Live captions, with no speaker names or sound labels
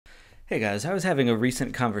Hey guys, I was having a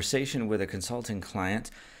recent conversation with a consulting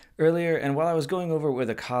client earlier, and while I was going over it with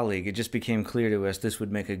a colleague, it just became clear to us this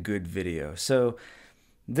would make a good video. So,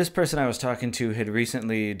 this person I was talking to had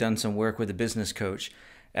recently done some work with a business coach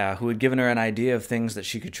who had given her an idea of things that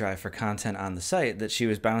she could try for content on the site that she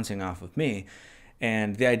was bouncing off of me.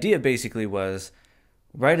 And the idea basically was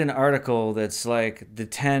write an article that's like the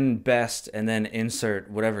 10 best and then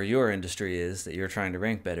insert whatever your industry is that you're trying to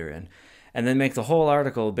rank better in. And then make the whole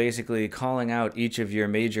article basically calling out each of your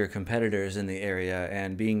major competitors in the area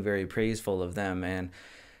and being very praiseful of them and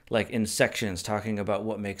like in sections talking about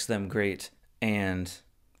what makes them great and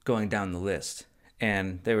going down the list.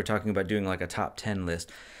 And they were talking about doing like a top 10 list.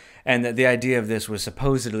 And the idea of this was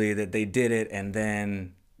supposedly that they did it and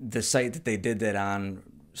then the site that they did that on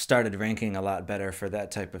started ranking a lot better for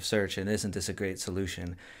that type of search, and isn't this a great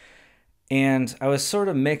solution? And I was sort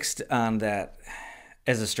of mixed on that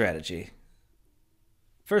as a strategy.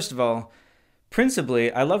 First of all, principally,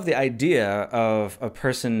 I love the idea of a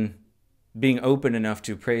person being open enough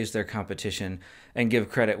to praise their competition and give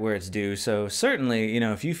credit where it's due. So certainly,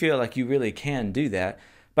 if you feel like you really can do that,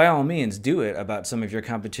 by all means, do it about some of your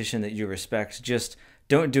competition that you respect. Just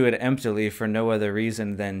don't do it emptily for no other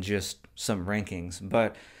reason than just some rankings.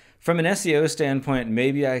 But from an SEO standpoint,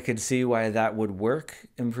 maybe I could see why that would work,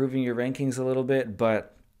 improving your rankings a little bit.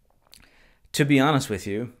 But to be honest with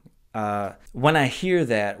you, when I hear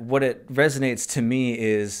that, what it resonates to me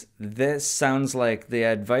is this sounds like the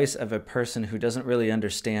advice of a person who doesn't really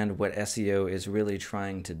understand what SEO is really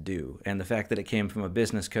trying to do. And the fact that it came from a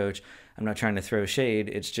business coach, I'm not trying to throw shade,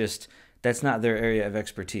 it's just that's not their area of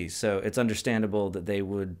expertise. So it's understandable that they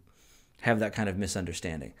would have that kind of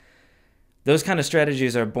misunderstanding. Those kind of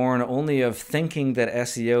strategies are born only of thinking that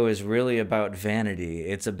SEO is really about vanity.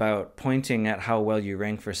 It's about pointing at how well you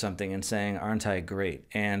rank for something and saying, aren't I great?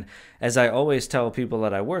 And as I always tell people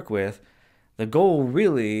that I work with, the goal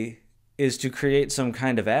really is to create some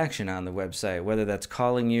kind of action on the website, whether that's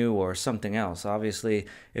calling you or something else. Obviously,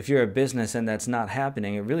 if you're a business and that's not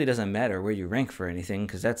happening, it really doesn't matter where you rank for anything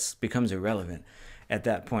because that becomes irrelevant at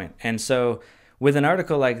that point. And so with an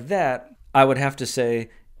article like that, I would have to say,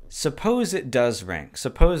 suppose it does rank.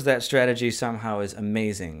 Suppose that strategy somehow is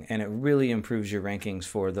amazing and it really improves your rankings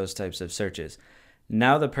for those types of searches.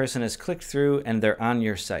 Now the person has clicked through and they're on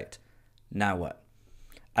your site. Now what?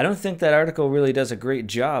 I don't think that article really does a great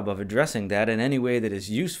job of addressing that in any way that is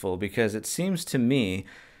useful, because it seems to me,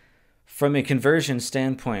 from a conversion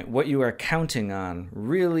standpoint, what you are counting on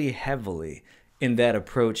really heavily in that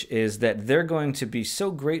approach is that they're going to be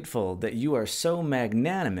so grateful that you are so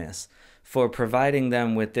magnanimous for providing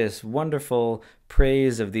them with this wonderful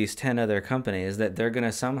praise of these 10 other companies that they're going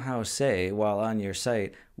to somehow say while on your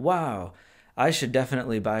site, wow, I should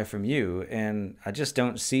definitely buy from you. And I just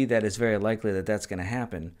don't see that as very likely that that's going to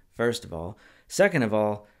happen, first of all. Second of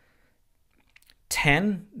all,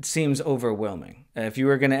 10 seems overwhelming. If you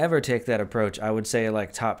were going to ever take that approach, I would say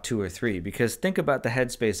like top 2 or 3, because think about the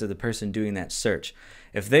headspace of the person doing that search.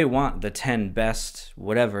 If they want the 10 best,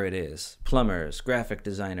 whatever it is, plumbers, graphic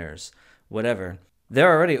designers, whatever,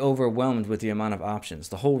 they're already overwhelmed with the amount of options.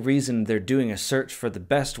 The whole reason they're doing a search for the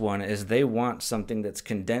best one is they want something that's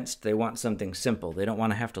condensed. They want something simple. They don't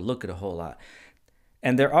want to have to look at a whole lot.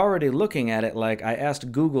 And they're already looking at it like I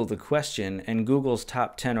asked Google the question, and Google's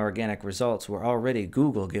top 10 organic results were already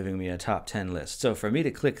Google giving me a top 10 list. So for me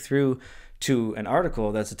to click through to an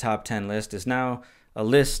article that's a top 10 list is now a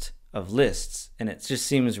list of lists, and it just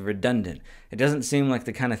seems redundant. It doesn't seem like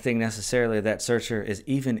the kind of thing necessarily that searcher is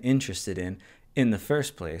even interested in the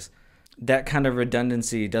first place. That kind of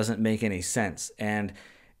redundancy doesn't make any sense. And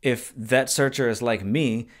if that searcher is like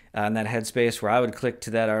me in that headspace where I would click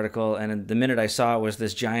to that article and the minute I saw it was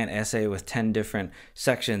this giant essay with 10 different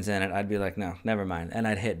sections in it, I'd be like, no, never mind. And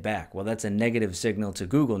I'd hit back. Well, that's a negative signal to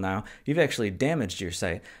Google now. You've actually damaged your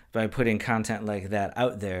site by putting content like that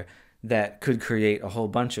out there that could create a whole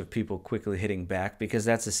bunch of people quickly hitting back, because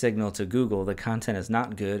that's a signal to Google the content is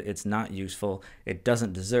not good, it's not useful, it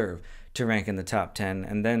doesn't deserve to rank in the top 10,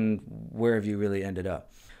 and then where have you really ended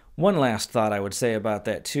up? One last thought I would say about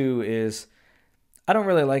that too is I don't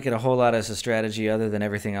really like it a whole lot as a strategy other than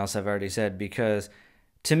everything else I've already said, because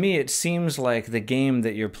to me it seems like the game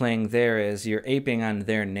that you're playing there is you're aping on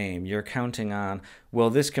their name. You're counting on,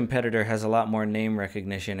 well, this competitor has a lot more name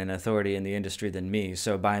recognition and authority in the industry than me,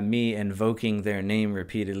 so by me invoking their name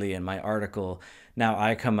repeatedly in my article, now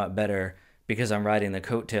I come up better because I'm riding the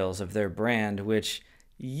coattails of their brand, which,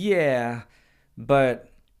 yeah,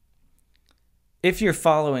 but if you're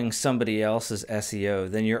following somebody else's SEO,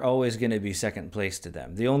 then you're always going to be second place to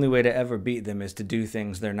them. The only way to ever beat them is to do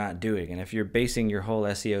things they're not doing. And if you're basing your whole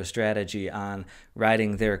SEO strategy on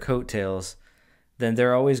riding their coattails, then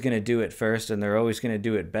they're always going to do it first and they're always going to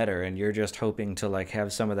do it better. And you're just hoping to like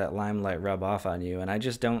have some of that limelight rub off on you. And I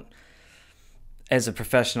just don't, as a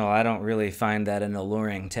professional, I don't really find that an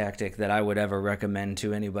alluring tactic that I would ever recommend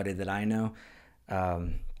to anybody that I know.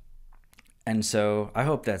 And so I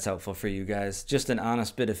hope that's helpful for you guys. Just an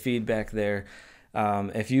honest bit of feedback there.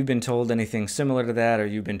 If you've been told anything similar to that, or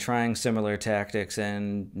you've been trying similar tactics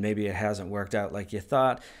and maybe it hasn't worked out like you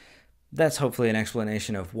thought, that's hopefully an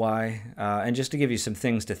explanation of why. And just to give you some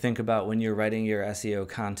things to think about when you're writing your SEO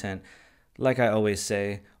content, like I always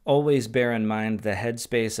say, always bear in mind the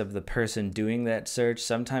headspace of the person doing that search.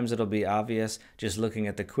 Sometimes it'll be obvious just looking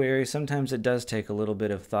at the query. Sometimes it does take a little bit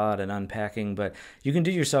of thought and unpacking, but you can do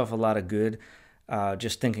yourself a lot of good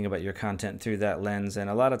just thinking about your content through that lens. And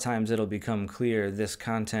a lot of times it'll become clear this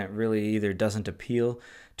content really either doesn't appeal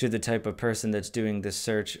to the type of person that's doing this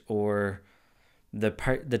search, or the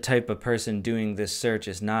type of person doing this search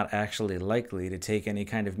is not actually likely to take any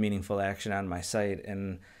kind of meaningful action on my site.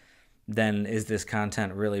 And then is this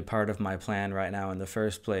content really part of my plan right now in the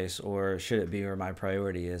first place, or should it be where my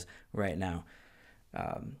priority is right now?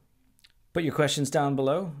 Put your questions down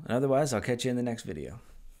below, and otherwise I'll catch you in the next video.